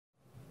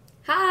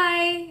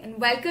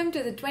welcome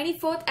to the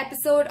 24th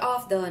episode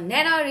of the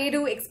Naina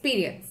Redu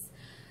Experience.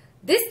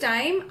 This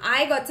time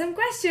I got some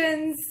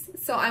questions,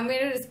 so I'm going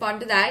to respond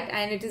to that,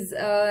 and it is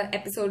an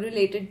episode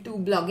related to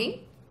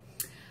blogging.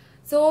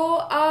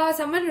 So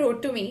someone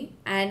wrote to me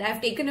and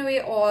I've taken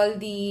away all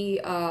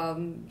the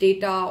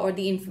data or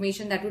the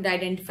information that would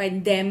identify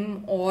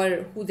them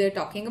or who they're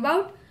talking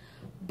about.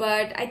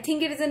 But I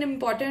think it is an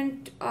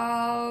important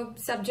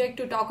subject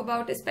to talk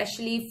about,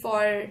 especially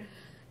for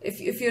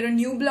if you're a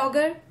new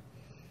blogger.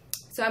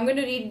 So I'm going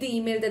to read the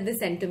email that they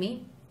sent to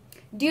me.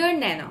 Dear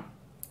Naina,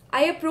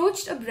 I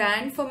approached a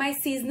brand for my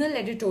seasonal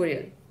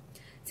editorial.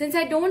 Since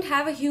I don't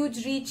have a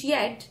huge reach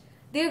yet,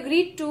 they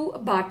agreed to a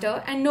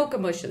barter and no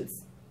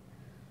commercials,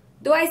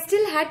 though I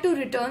still had to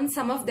return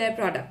some of their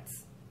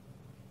products.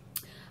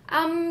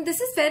 This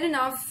is fair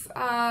enough.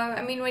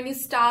 I mean, when you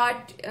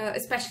start,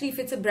 especially if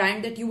it's a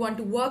brand that you want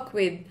to work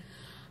with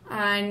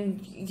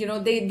and, you know,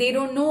 they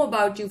don't know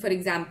about you, for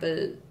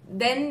example,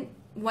 then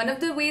one of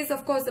the ways,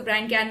 of course, the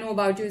brand can know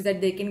about you is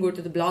that they can go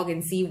to the blog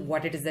and see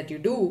what it is that you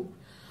do.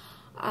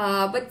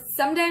 But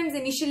sometimes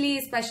initially,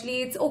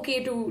 especially, it's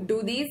okay to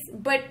do these,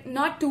 but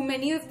not too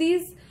many of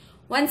these.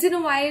 Once in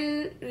a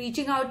while,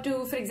 reaching out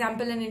to, for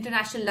example, an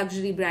international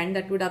luxury brand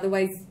that would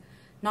otherwise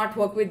not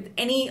work with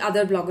any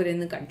other blogger in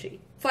the country,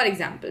 for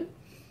example,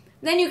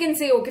 then you can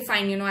say, okay,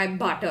 fine, you know, I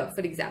barter,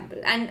 for example,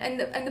 and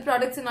the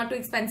products are not too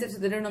expensive, so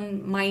they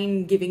don't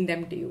mind giving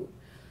them to you.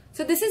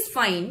 So this is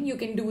fine. You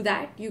can do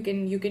that. You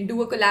can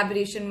do a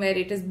collaboration where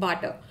it is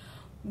barter.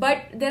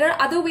 But there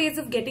are other ways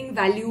of getting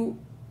value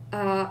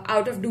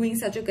out of doing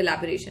such a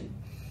collaboration.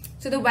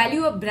 So the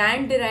value a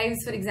brand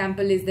derives, for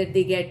example, is that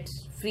they get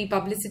free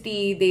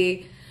publicity.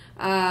 They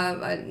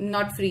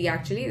not free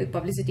actually, the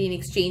publicity in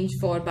exchange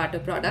for barter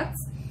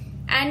products.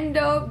 And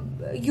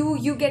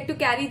you get to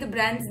carry the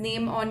brand's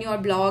name on your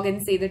blog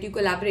and say that you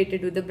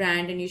collaborated with the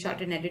brand and you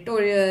shot an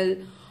editorial,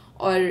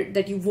 or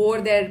that you wore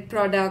their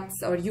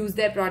products or used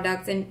their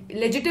products, and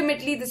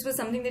legitimately this was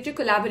something that you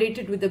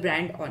collaborated with the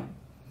brand on.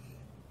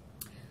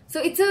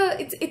 So it's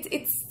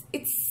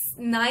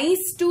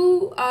nice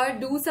to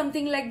do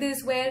something like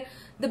this where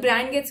the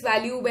brand gets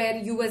value, where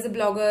you as a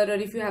blogger, or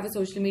if you have a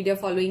social media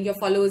following, your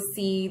followers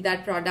see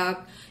that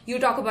product, you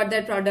talk about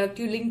that product,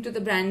 you link to the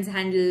brand's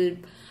handle,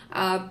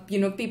 you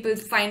know, people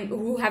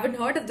who haven't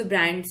heard of the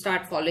brand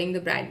start following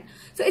the brand.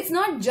 So it's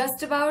not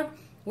just about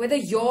whether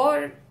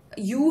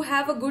you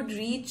have a good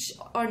reach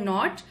or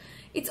not.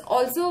 It's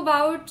also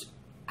about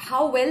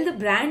how well the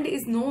brand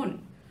is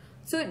known.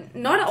 So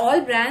not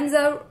all brands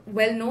are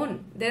well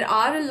known. There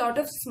are a lot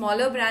of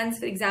smaller brands,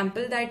 for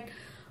example, that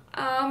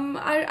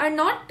are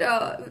not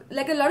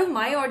like a lot of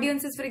my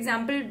audiences, for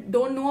example,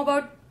 don't know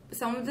about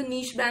some of the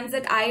niche brands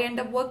that I end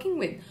up working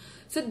with.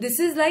 So this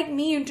is like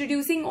me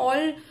introducing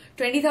all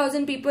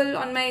 20,000 people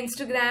on my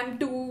Instagram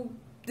to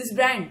this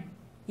brand.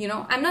 You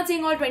know, I'm not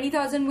saying all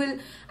 20,000 will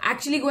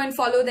actually go and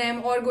follow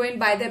them or go and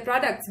buy their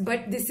products,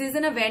 but this is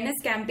an awareness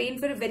campaign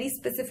for a very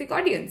specific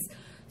audience.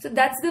 So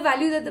that's the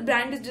value that the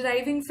brand is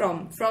deriving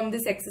from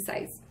this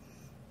exercise.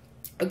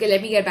 Okay,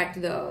 let me get back to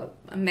the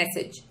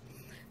message.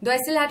 Though I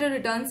still had to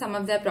return some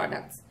of their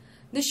products.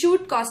 The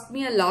shoot cost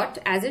me a lot,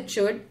 as it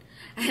should,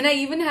 and I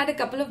even had a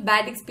couple of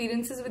bad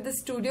experiences with the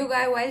studio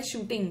guy while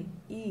shooting.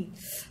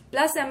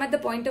 Plus, I'm at the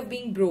point of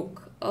being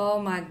broke. Oh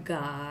my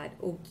god.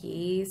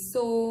 Okay,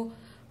 so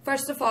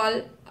first of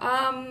all,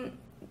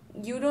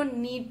 you don't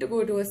need to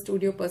go to a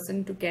studio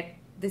person to get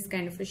this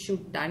kind of a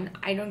shoot done.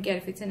 I don't care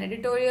if it's an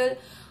editorial.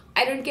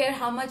 I don't care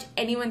how much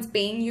anyone's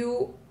paying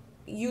you.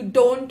 You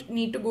don't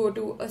need to go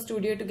to a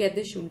studio to get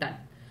this shoot done.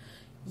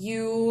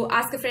 You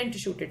ask a friend to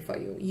shoot it for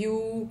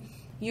you.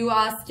 You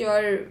ask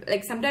your,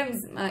 like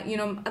sometimes, you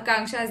know,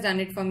 Akanksha has done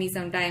it for me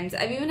sometimes.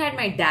 I've even had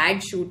my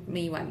dad shoot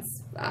me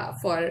once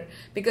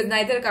because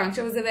neither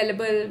Akanksha was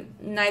available,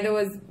 neither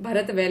was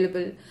Bharat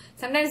available.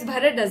 Sometimes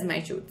Bharat does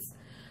my shoots.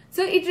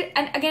 So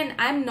and again,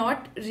 I'm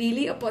not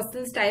really a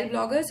personal style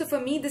blogger. So for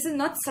me, this is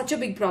not such a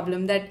big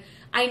problem that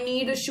I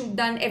need a shoot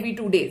done every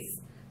 2 days.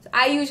 So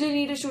I usually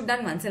need a shoot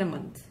done once in a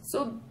month.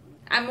 So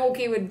I'm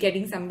okay with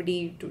getting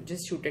somebody to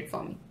just shoot it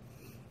for me.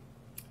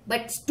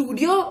 But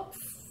studio,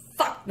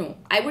 fuck no.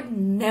 I would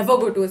never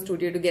go to a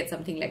studio to get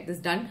something like this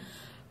done,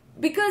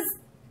 because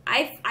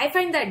I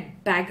find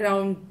that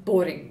background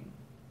boring.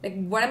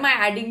 Like, what am I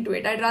adding to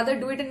it? I'd rather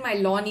do it in my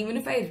lawn, even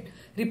if I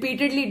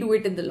repeatedly do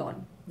it in the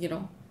lawn, you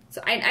know.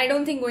 So I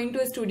don't think going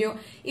to a studio,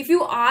 if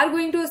you are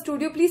going to a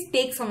studio, please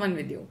take someone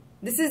with you.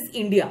 This is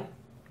India.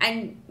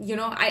 And, you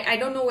know, I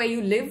don't know where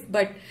you live,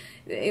 but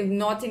in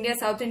North India,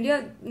 South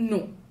India,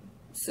 no.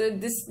 So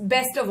this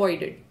best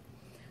avoided.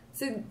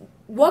 So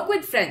work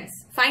with friends.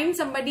 Find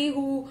somebody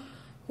who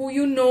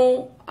you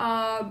know,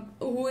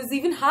 who is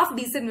even half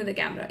decent with the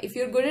camera. If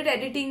you're good at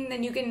editing,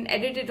 then you can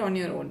edit it on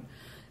your own.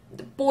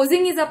 The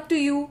posing is up to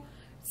you.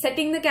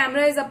 Setting the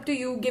camera is up to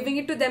you. Giving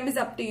it to them is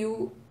up to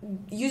you.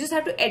 You just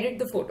have to edit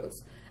the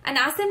photos. And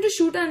ask them to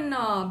shoot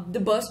on the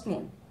burst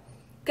mode.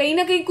 कहीं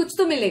ना कहीं कुछ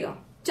तो मिलेगा.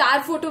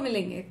 4 photo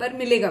मिलेंगे, पर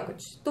मिलेगा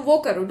कुछ. तो वो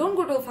करो. Don't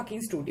go to a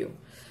fucking studio.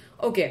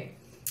 Okay.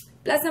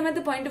 Plus, I'm at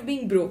the point of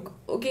being broke.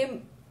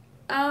 Okay.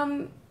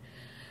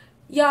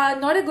 Yeah,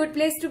 not a good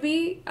place to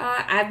be.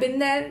 I've been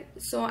there,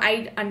 so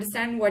I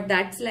understand what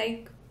that's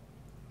like.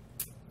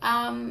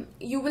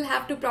 You will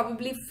have to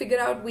probably figure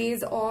out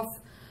ways of,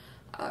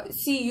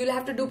 you'll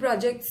have to do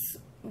projects,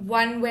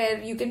 one where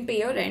you can pay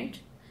your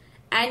rent,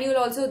 and you'll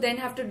also then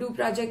have to do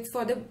projects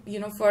for the,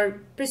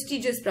 for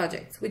prestigious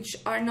projects, which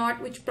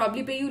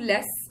probably pay you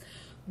less,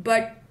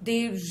 but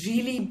they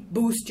really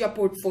boost your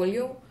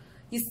portfolio.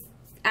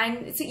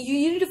 And so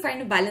you need to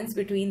find a balance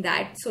between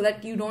that so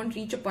that you don't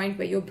reach a point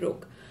where you're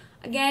broke.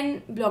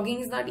 Again, blogging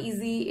is not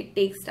easy. It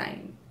takes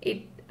time.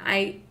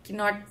 I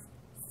cannot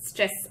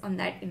stress on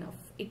that enough.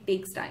 It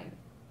takes time,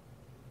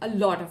 a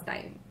lot of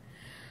time,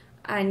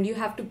 and you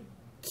have to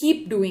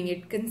keep doing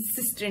it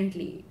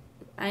consistently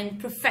and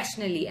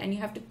professionally, and you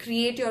have to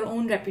create your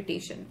own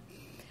reputation.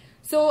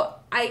 So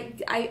I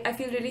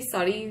feel really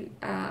sorry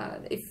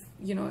if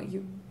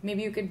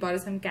maybe you could borrow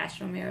some cash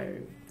from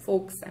your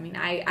folks. I mean,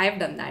 I've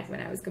done that when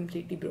I was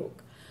completely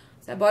broke.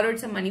 So I borrowed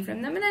some money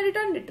from them and I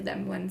returned it to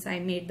them once I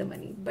made the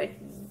money. But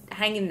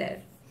hang in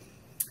there.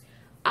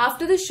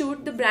 After the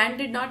shoot, the brand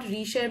did not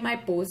reshare my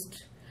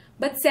post,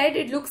 but said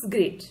it looks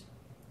great,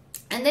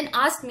 and then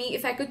asked me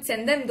if I could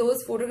send them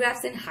those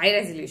photographs in high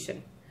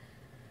resolution.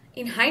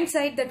 In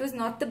hindsight, that was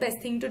not the best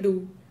thing to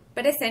do,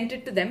 but I sent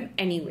it to them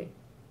anyway.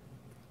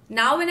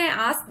 Now when I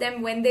asked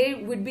them when they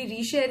would be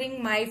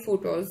resharing my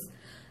photos,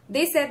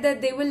 they said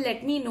that they will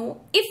let me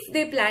know if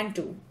they plan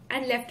to,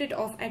 and left it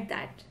off at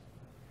that.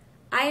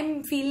 I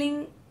am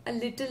feeling a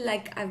little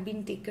like I've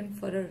been taken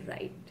for a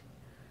ride.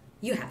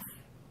 You have.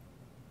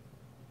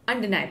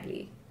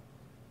 Undeniably.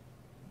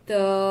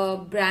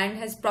 The brand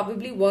has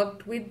probably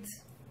worked with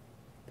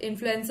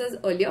influencers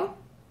earlier,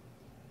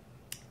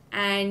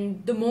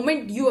 and the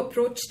moment you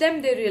approach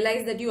them, they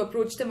realize that you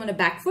approach them on a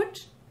back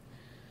foot.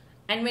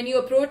 And when you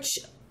approach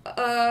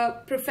a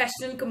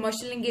professional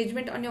commercial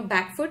engagement on your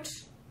back foot,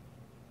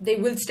 they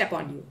will step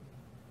on you.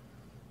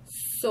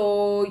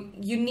 So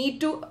you need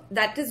to,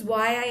 that is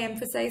why I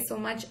emphasize so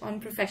much on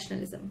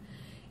professionalism.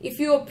 If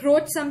you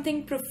approach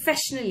something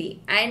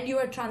professionally and you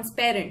are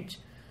transparent,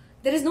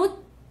 there is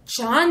no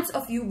chance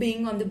of you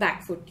being on the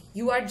back foot.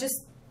 You're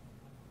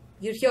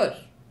here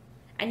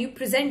and you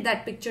present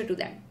that picture to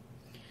them.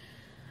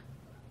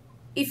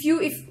 If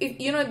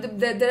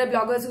there are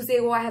bloggers who say,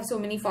 oh, I have so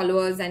many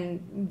followers,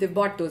 and they've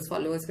bought those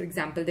followers, for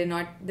example,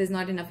 there's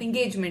not enough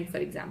engagement, for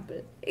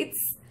example.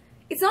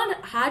 It's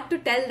not hard to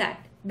tell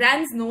that.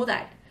 Brands know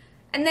that.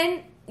 And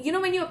then,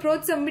 when you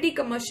approach somebody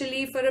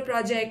commercially for a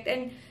project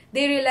and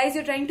they realize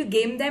you're trying to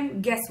game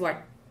them, guess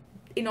what?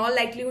 In all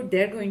likelihood,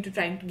 they're going to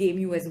try to game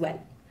you as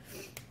well.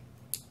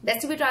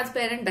 Best to be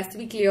transparent, best to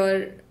be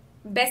clear,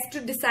 best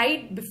to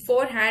decide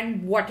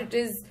beforehand what it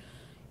is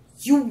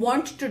you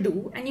want to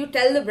do, and you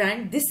tell the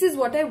brand, this is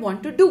what I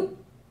want to do.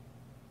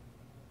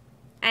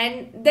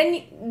 And then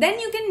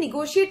you can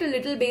negotiate a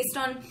little based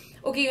on,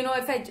 okay,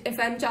 if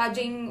I'm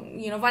charging,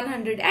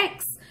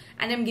 100x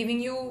and I'm giving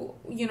you,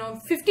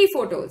 50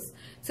 photos.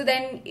 So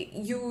then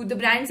the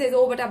brand says,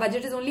 oh, but our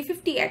budget is only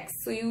 50x.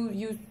 So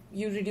you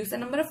reduce the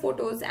number of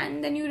photos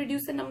and then you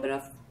reduce the number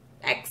of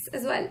x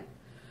as well.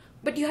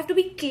 But you have to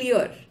be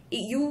clear.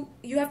 You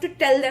have to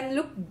tell them,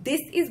 look,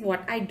 this is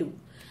what I do.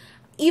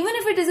 Even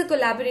if it is a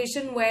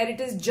collaboration where it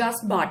is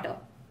just barter,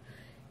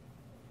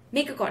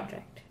 make a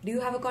contract. Do you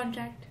have a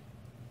contract?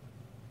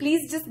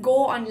 Please just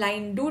go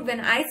online. Dude, when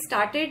I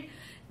started,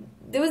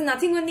 there was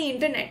nothing on the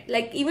internet.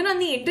 Like, even on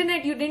the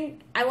internet,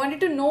 I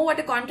wanted to know what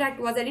a contract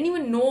was. I didn't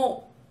even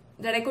know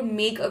that I could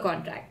make a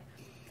contract.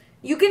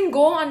 You can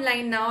go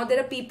online now. There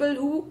are people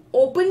who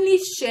openly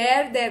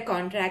share their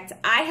contracts.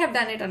 I have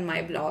done it on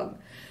my blog,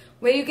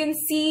 where you can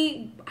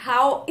see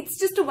how it's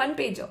just a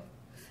one-pager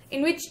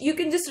in which you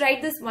can just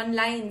write this one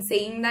line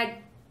saying that,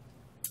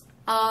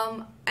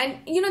 and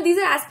these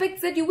are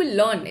aspects that you will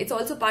learn. It's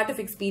also part of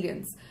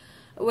experience.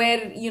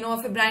 Where,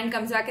 if a brand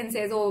comes back and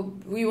says, oh,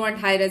 we want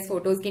high-res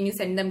photos, can you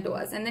send them to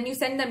us? And then you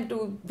send them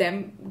to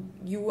them.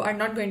 You are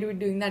not going to be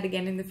doing that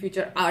again in the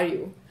future, are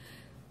you?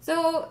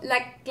 So,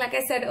 like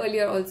I said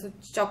earlier, also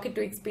chalk it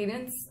to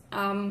experience.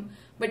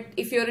 But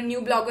if you're a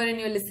new blogger and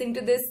you're listening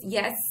to this,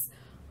 yes,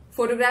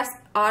 photographs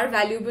are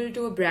valuable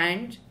to a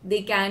brand.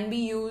 They can be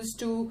used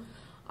to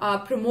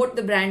promote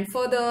the brand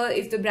further.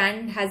 If the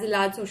brand has a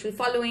large social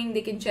following,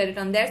 they can share it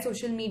on their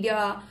social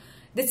media.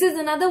 This is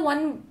another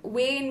one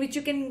way in which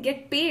you can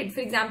get paid. For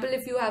example,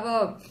 if you have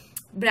a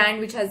brand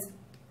which has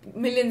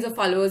millions of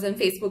followers on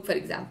Facebook, for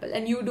example,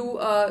 and you do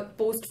a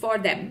post for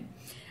them,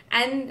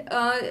 and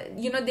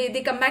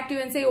they come back to you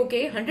and say,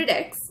 okay,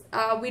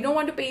 100x, we don't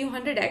want to pay you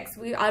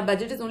 100x. Our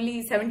budget is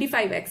only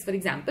 75x, for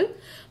example.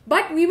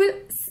 But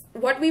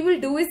what we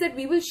will do is that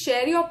we will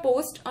share your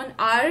post on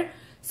our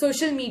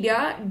social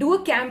media, do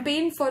a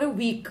campaign for a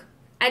week,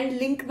 and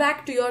link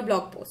back to your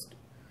blog post.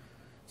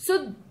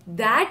 So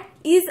that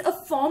is a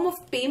form of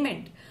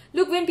payment.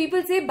 Look, when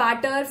people say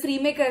barter, free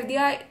mein kar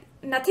diya,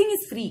 nothing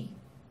is free.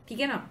 ठीक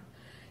है ना?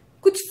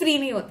 कुछ free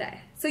नहीं होता है.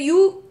 So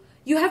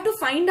you have to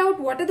find out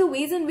what are the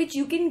ways in which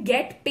you can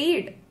get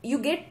paid. You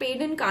get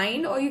paid in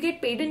kind or you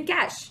get paid in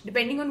cash,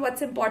 depending on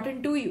what's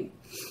important to you.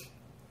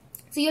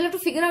 So you'll have to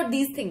figure out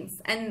these things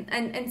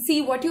and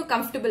see what you're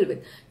comfortable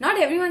with. Not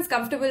everyone's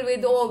comfortable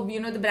with, oh,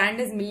 the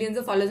brand has millions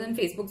of followers on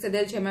Facebook, so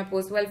they'll share my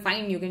post. Well,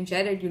 fine, you can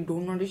share it. You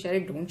don't want to share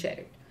it, don't share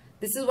it.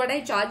 This is what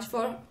I charge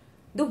for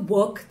the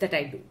work that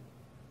I do.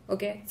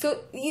 Okay,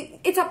 so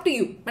it's up to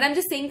you. But I'm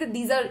just saying that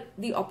these are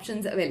the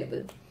options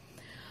available.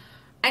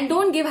 And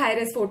don't give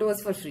high-res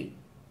photos for free.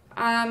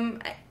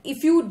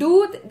 If you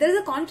do, there's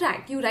a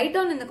contract. You write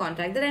down in the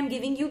contract that I'm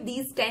giving you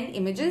these 10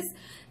 images.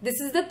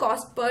 This is the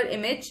cost per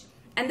image.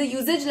 And the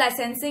usage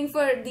licensing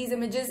for these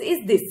images is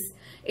this.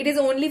 It is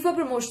only for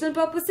promotional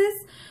purposes.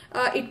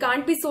 It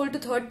can't be sold to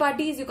third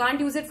parties. You can't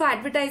use it for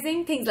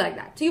advertising, things like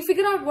that. So you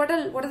figure out what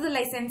are the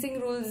licensing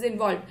rules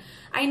involved.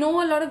 I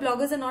know a lot of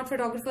bloggers are not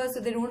photographers,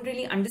 so they don't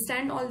really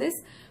understand all this.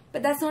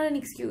 But that's not an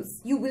excuse.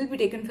 You will be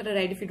taken for a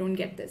ride if you don't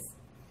get this.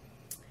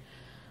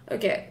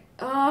 Okay.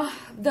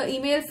 The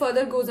email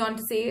further goes on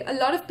to say, a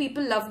lot of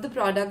people loved the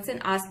products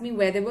and asked me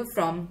where they were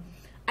from.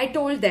 I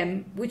told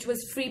them, which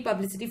was free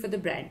publicity for the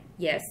brand.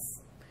 Yes.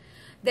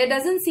 There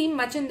doesn't seem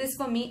much in this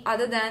for me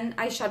other than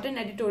I shot an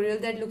editorial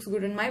that looks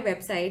good on my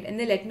website and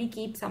they let me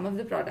keep some of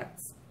the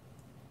products.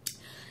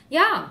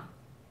 Yeah.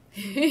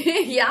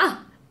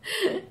 Yeah.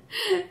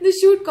 The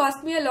shoot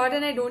cost me a lot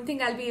and I don't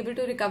think I'll be able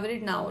to recover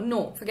it now.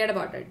 No, forget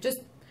about it. Just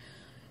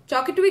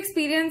chalk it to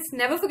experience.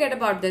 Never forget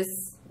about this,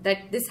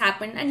 that this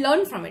happened, and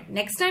learn from it.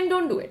 Next time,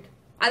 don't do it.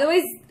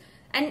 Otherwise,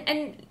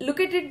 and look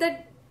at it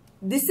that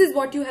this is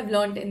what you have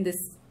learned in this,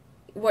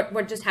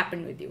 what just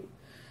happened with you.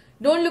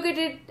 Don't look at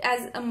it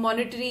as a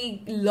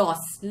monetary loss.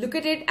 Look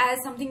at it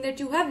as something that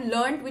you have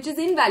learned, which is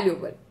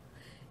invaluable.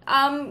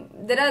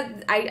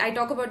 I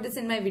talk about this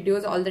in my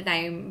videos all the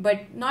time,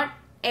 but not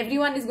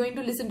everyone is going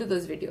to listen to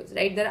those videos,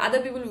 right? There are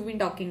other people who've been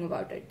talking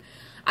about it.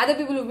 Other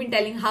people who've been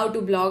telling how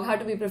to blog, how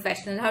to be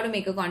professional, how to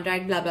make a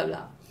contract, blah, blah,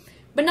 blah.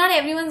 But not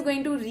everyone's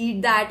going to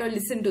read that or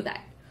listen to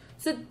that.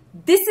 So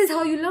this is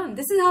how you learn.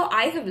 This is how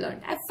I have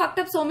learned. I've fucked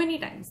up so many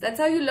times. That's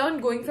how you learn,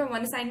 going from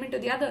one assignment to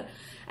the other.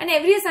 And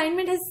every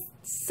assignment has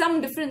some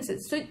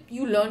differences. So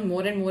you learn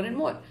more and more and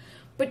more.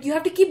 But you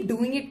have to keep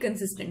doing it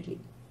consistently.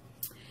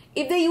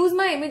 If they use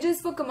my images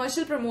for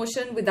commercial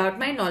promotion without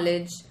my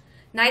knowledge,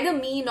 neither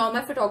me nor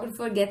my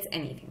photographer gets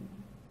anything.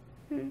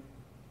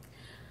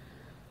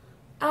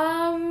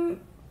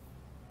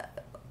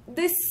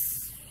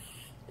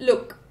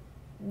 Look,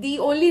 the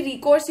only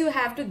recourse you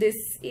have to this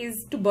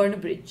is to burn a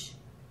bridge.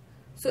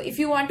 So if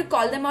you want to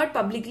call them out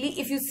publicly,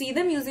 if you see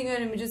them using your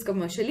images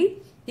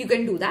commercially, you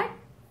can do that.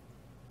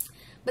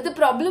 But the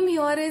problem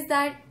here is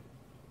that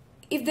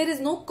if there is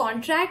no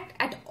contract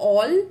at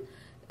all,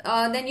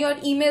 then your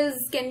emails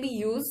can be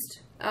used.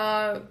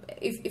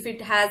 If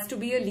it has to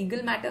be a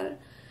legal matter,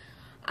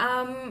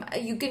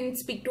 you can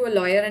speak to a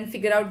lawyer and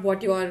figure out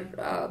what your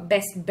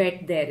best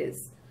bet there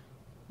is.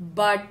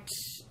 But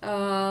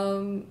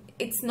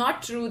it's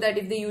not true that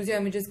if they use your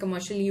images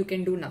commercially, you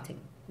can do nothing.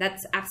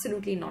 That's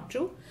absolutely not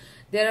true.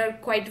 There are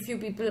quite a few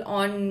people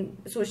on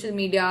social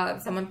media,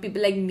 some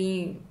people like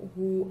me,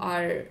 who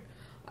are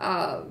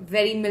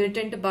very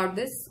militant about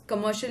this.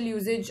 Commercial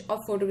usage of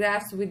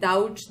photographs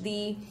without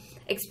the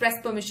express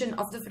permission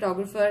of the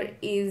photographer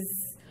is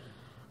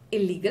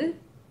illegal.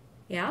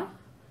 Yeah.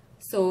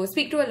 So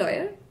speak to a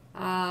lawyer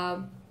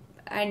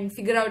and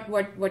figure out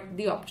what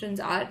the options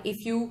are.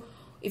 If you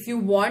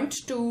want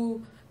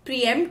to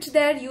preempt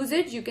their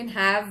usage, you can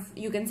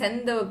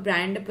send the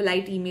brand a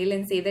polite email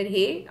and say that,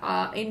 hey,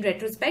 in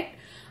retrospect,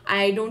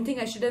 I don't think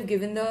I should have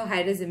given the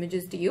high-res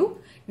images to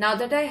you. Now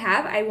that I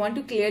have, I want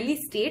to clearly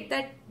state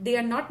that they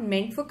are not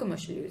meant for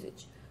commercial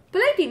usage.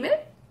 Polite email.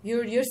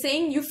 You're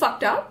saying you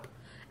fucked up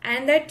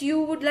and that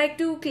you would like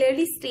to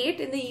clearly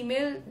state in the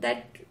email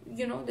that,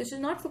 this is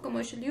not for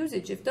commercial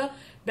usage. If the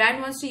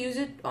brand wants to use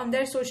it on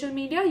their social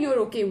media, you're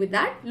okay with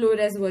that,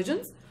 low-res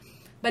versions.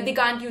 But they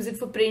can't use it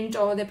for print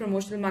or their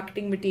promotional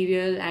marketing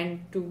material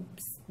and to,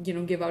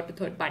 give out to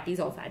third parties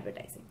or for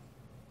advertising.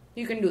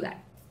 You can do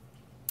that.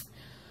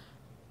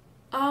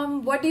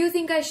 What do you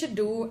think I should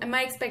do? Am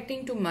I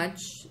expecting too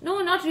much?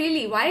 No, not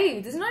really.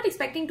 Why? This is not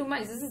expecting too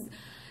much.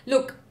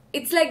 Look,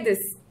 it's like this.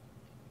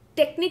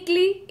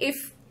 Technically, if,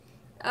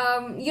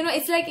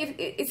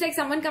 it's like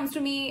someone comes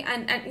to me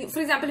and for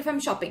example, if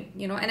I'm shopping,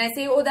 and I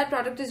say, oh, that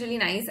product is really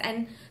nice.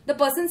 And the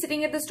person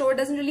sitting at the store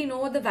doesn't really know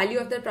what the value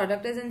of their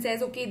product is and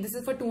says, okay, this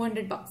is for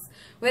 200 bucks.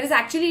 Whereas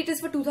actually it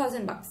is for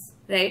 2,000 bucks,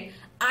 right?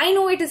 I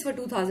know it is for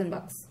 2,000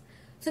 bucks.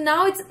 So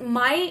now it's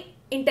my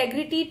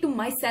integrity to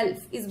myself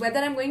is whether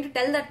I'm going to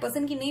tell that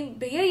person कि नहीं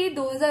भैया ये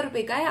 2,000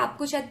 रुपए का है,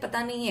 आपको शायद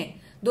पता नहीं है,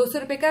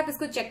 200 रुपए का, आप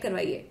इसको check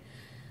करवाइए.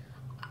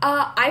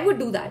 I would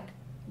do that,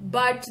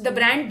 but the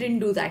brand didn't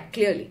do that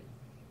clearly.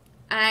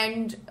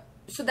 And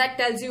so that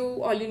tells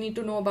you all you need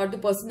to know about the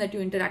person that you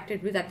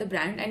interacted with at the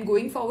brand. And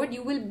going forward,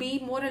 you will be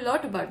more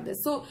alert about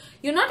this. So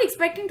you're not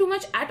expecting too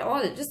much at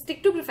all. Just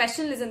stick to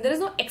professionalism. There is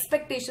no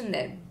expectation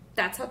there.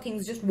 That's how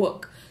things just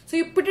work. So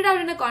you put it out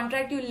in a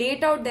contract, you lay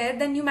it out there,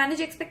 then you manage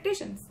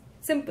expectations.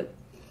 Simple.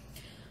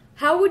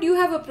 How would you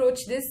have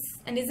approached this?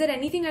 And is there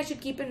anything I should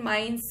keep in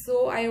mind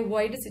so I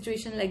avoid a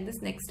situation like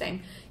this next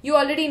time? You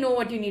already know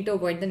what you need to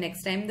avoid the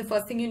next time. The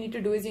first thing you need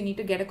to do is you need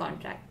to get a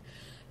contract.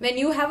 When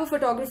you have a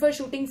photographer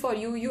shooting for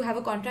you, you have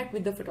a contract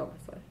with the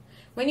photographer.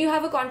 When you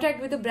have a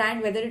contract with a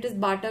brand, whether it is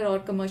barter or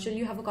commercial,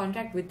 you have a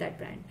contract with that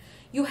brand.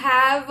 You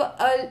have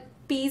a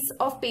piece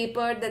of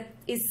paper that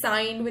is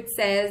signed which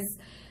says,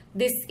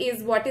 this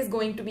is what is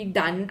going to be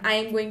done. I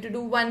am going to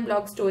do one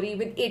blog story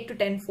with 8 to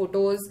 10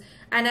 photos,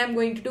 and I'm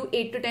going to do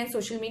 8 to 10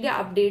 social media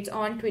updates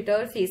on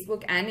Twitter,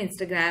 Facebook and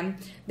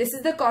Instagram. This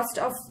is the cost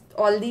of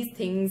all these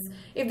things.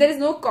 If there is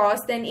no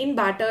cost, then in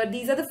barter,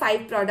 these are the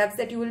 5 products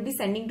that you will be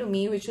sending to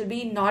me, which will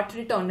be not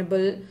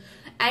returnable.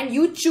 And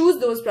you choose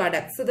those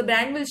products. So the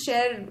brand will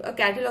share a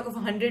catalog of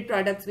 100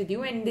 products with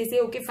you, and they say,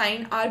 okay,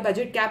 fine, our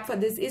budget cap for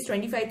this is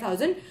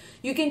 25,000.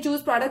 You can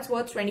choose products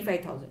worth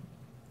 25,000.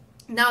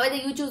 Now, whether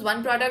you choose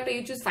one product or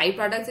you choose 5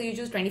 products or you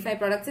choose 25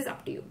 products is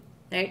up to you,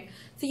 right?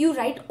 So you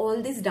write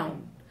all this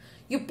down.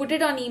 You put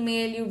it on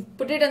email, you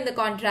put it on the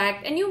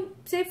contract, and you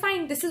say,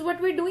 fine, this is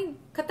what we're doing.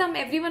 Khatam,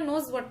 everyone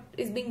knows what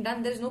is being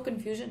done. There's no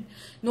confusion.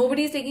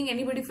 Nobody is taking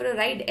anybody for a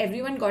ride.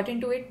 Everyone got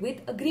into it with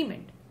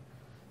agreement.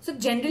 So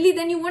generally,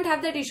 then you won't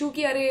have that issue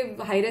ki arey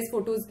high-res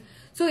photos.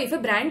 So if a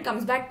brand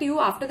comes back to you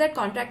after that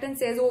contract and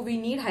says, oh, we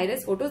need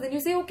high-res photos, then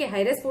you say, okay,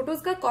 high-res photos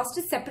ka cost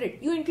is separate.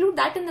 You include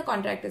that in the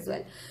contract as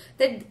well.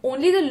 That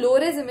only the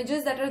low-res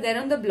images that are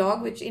there on the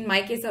blog, which in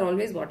my case are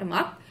always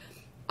bottom-up,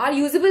 are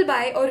usable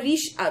by or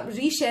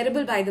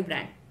reshareable by the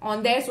brand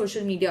on their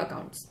social media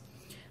accounts.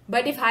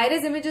 But if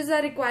high-res images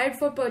are required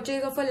for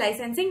purchase or for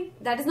licensing,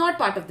 that is not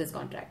part of this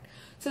contract.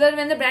 So that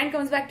when the brand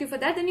comes back to you for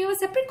that, then you have a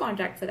separate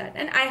contract for that.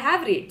 And I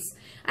have rates.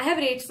 I have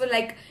rates for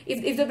like,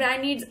 if the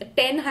brand needs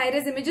 10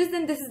 high-res images,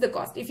 then this is the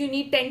cost. If you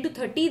need 10 to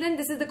 30, then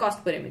this is the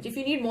cost per image. If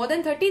you need more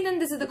than 30, then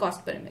this is the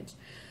cost per image.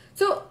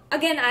 So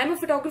again, I'm a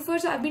photographer,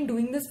 so I've been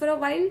doing this for a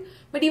while.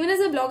 But even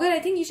as a blogger, I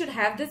think you should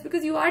have this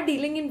because you are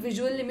dealing in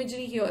visual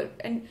imagery here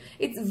and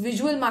it's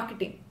visual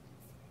marketing.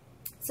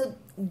 So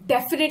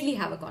definitely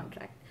have a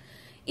contract.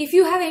 If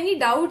you have any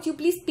doubts, you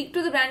please speak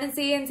to the brand and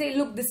say,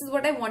 look, this is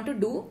what I want to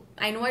do.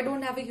 I know I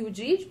don't have a huge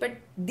reach, but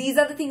these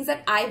are the things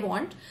that I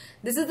want.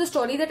 This is the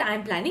story that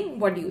I'm planning.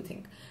 What do you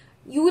think?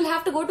 You will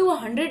have to go to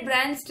 100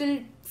 brands till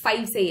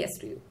 5 say yes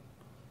to you.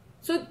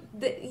 So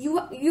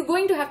you're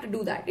going to have to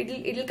do that.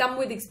 It'll come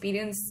with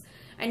experience,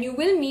 and you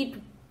will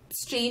meet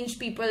strange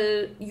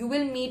people. You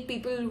will meet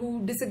people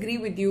who disagree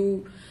with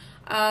you,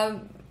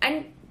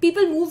 and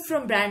people move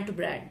from brand to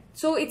brand.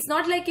 So it's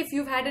not like if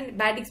you've had a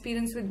bad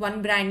experience with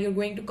one brand, you're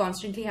going to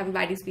constantly have a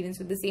bad experience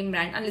with the same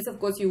brand, unless of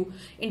course you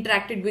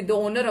interacted with the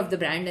owner of the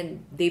brand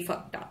and they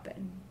fucked up,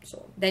 and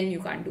so then you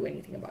can't do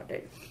anything about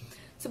it.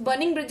 So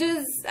burning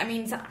bridges, I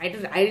mean,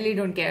 I really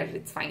don't care.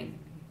 It's fine.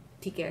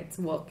 Okay, it's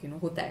work,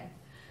 hota hai.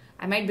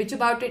 I might bitch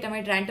about it. I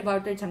might rant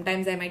about it.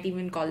 Sometimes I might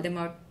even call them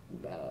out,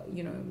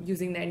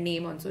 using their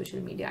name on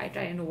social media. I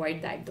try and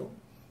avoid that though.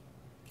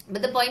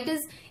 But the point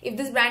is, if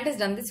this brand has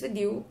done this with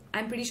you,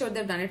 I'm pretty sure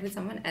they've done it with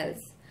someone else.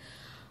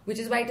 Which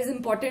is why it is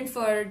important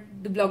for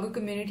the blogger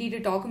community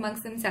to talk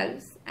amongst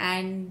themselves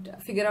and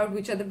figure out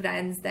which are the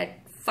brands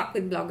that fuck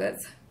with bloggers.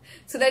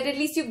 So that at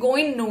least you go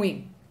in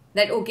knowing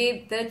that,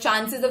 okay, there are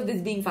chances of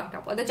this being fucked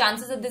up, or the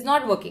chances of this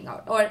not working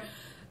out, or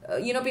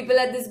people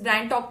at this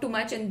brand talk too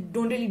much and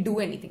don't really do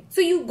anything.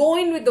 So you go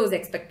in with those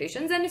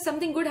expectations, and if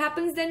something good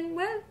happens, then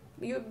well,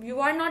 you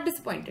are not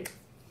disappointed.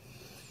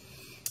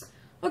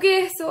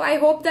 Okay, so I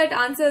hope that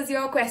answers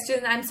your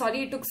question. I'm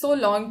sorry it took so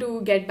long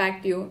to get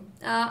back to you.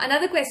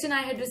 Another question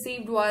I had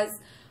received was,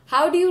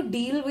 how do you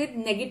deal with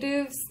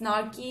negative,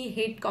 snarky,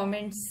 hate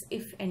comments,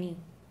 if any?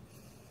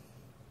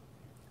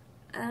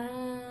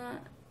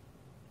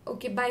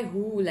 Okay, by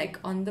who? Like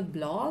on the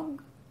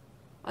blog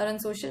or on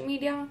social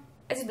media?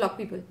 I just block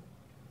people.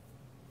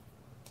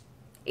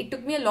 It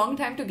took me a long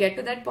time to get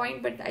to that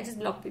point, but I just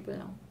block people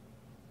now.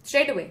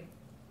 Straight away.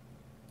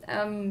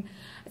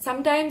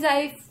 Sometimes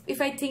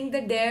if I think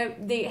that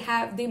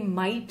they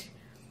might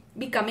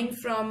be coming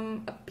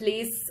from a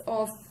place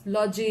of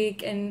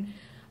logic and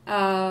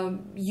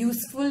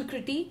useful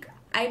critique,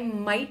 I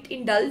might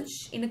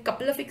indulge in a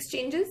couple of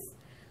exchanges.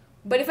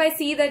 But if I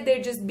see that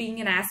they're just being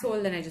an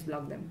asshole, then I just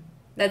block them.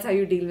 That's how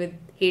you deal with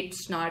hate,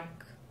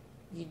 snark.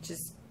 You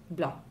just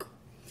block.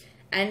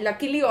 And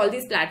luckily all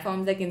these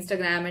platforms like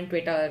Instagram and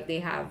Twitter, they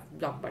have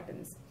block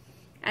buttons.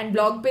 And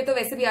blog पे तो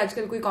वैसे भी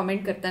आजकल कोई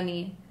comment करता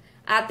नहीं है.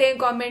 आते हैं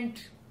comment,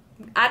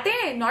 आते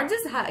हैं, not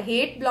just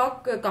hate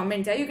block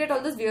comments. You get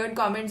all those weird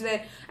comments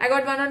where I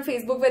got one on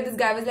Facebook where this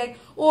guy was like,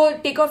 oh,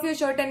 take off your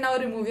shirt and now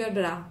remove your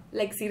bra.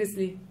 Like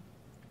seriously,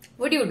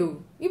 what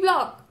do? You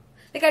block.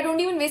 Like I don't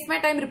even waste my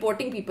time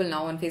reporting people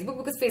now on Facebook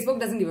because Facebook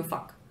doesn't give a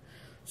fuck.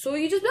 So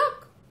you just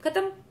block.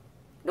 Khatam.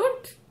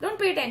 Don't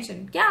pay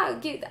attention.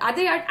 Kya, are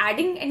they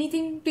adding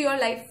anything to your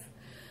life?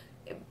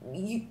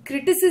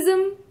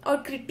 Criticism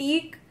or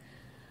critique,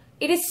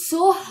 it is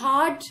so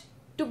hard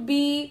to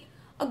be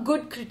a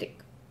good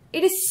critic.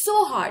 It is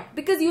so hard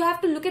because you have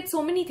to look at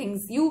so many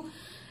things.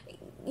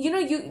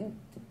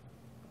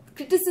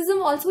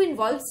 Criticism also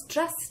involves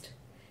trust.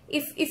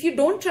 If you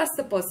don't trust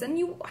the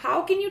person,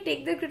 how can you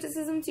take their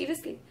criticism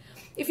seriously?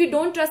 If you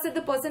don't trust that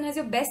the person has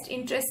your best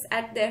interests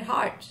at their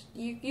heart,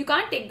 you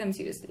can't take them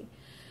seriously.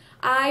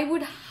 I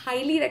would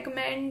highly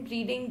recommend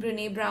reading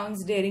Brené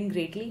Brown's Daring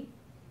Greatly.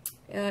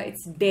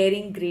 It's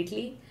Daring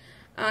Greatly.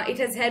 It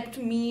has helped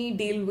me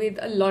deal with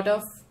a lot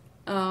of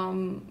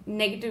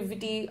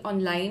negativity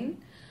online.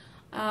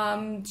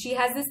 She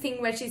has this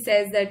thing where she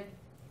says that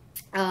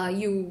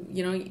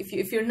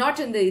if you're not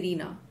in the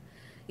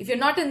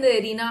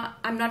arena,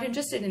 I'm not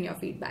interested in your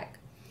feedback.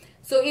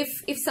 So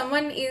if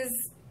someone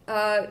is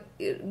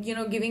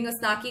giving a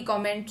snarky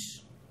comment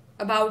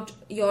about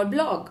your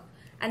blog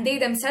and they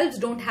themselves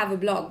don't have a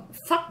blog,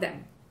 fuck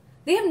them.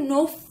 They have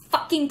no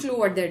fucking clue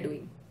what they're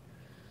doing.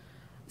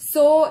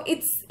 So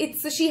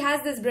she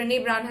has this,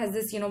 Brené Brown has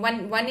this,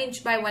 1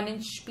 inch by 1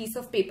 inch piece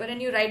of paper,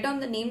 and you write down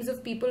the names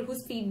of people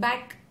whose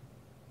feedback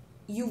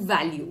you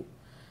value.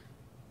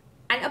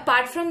 And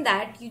apart from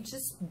that, you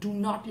just do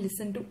not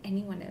listen to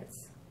anyone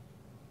else.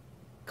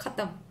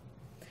 Khatam.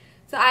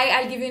 So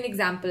I'll give you an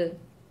example.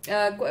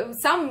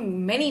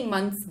 Many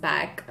months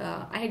back,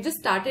 I had just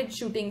started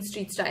shooting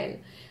street style,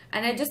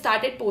 and I just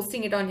started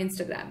posting it on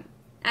Instagram.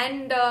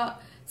 And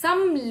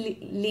some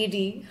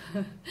lady,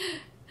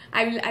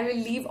 I will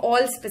leave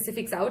all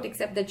specifics out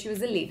except that she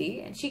was a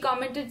lady, and she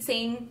commented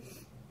saying,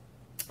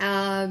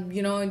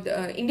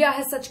 India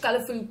has such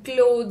colorful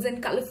clothes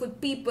and colorful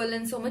people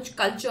and so much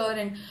culture,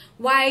 and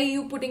why are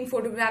you putting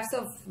photographs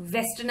of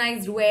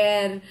westernized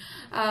wear?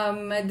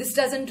 This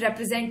doesn't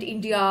represent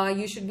India.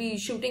 You should be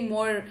shooting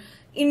more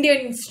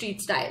Indian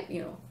street style,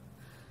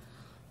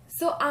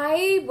 So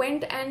I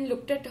went and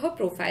looked at her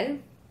profile.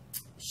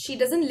 She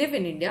doesn't live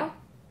in India.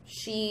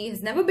 She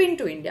has never been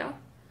to India.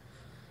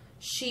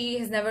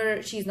 She's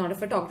not a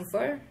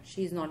photographer.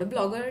 She's not a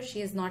blogger.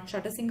 She has not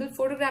shot a single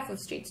photograph of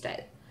street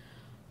style.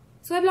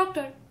 So I blocked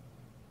her.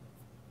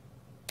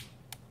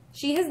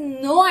 She has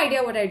no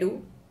idea what I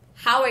do,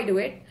 how I do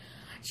it.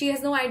 She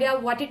has no idea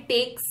what it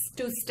takes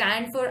to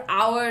stand for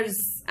hours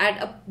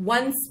at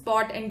one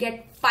spot and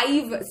get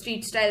 5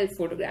 street style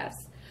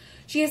photographs.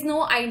 She has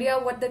no idea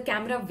what the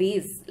camera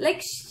weighs.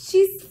 Like,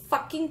 she's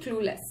fucking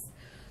clueless.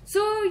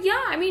 So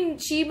yeah, I mean,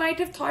 she might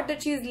have thought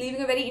that she's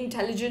leaving a very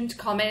intelligent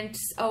comment.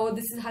 Oh,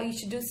 this is how you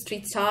should do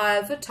street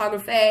style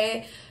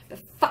photography. But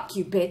fuck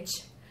you, bitch.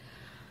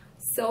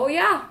 So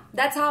yeah,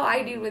 that's how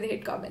I deal with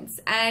hate comments.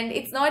 And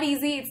it's not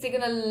easy. It's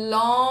taken a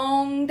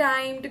long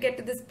time to get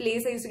to this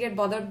place. I used to get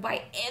bothered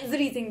by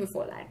everything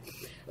before that.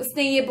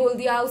 Usne ye bol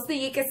diya, usne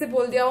ye kaise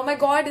bol diya. Oh my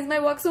god, is my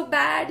work so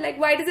bad? Like,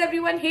 why does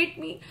everyone hate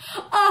me?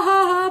 Ah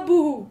ha ha,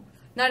 boo.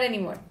 Not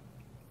anymore.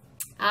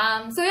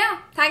 So yeah,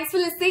 thanks for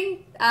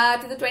listening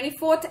to the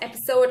 24th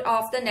episode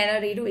of the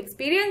Naina Redu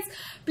Experience.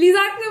 Please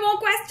ask me more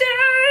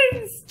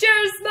questions.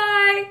 Cheers,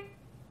 bye.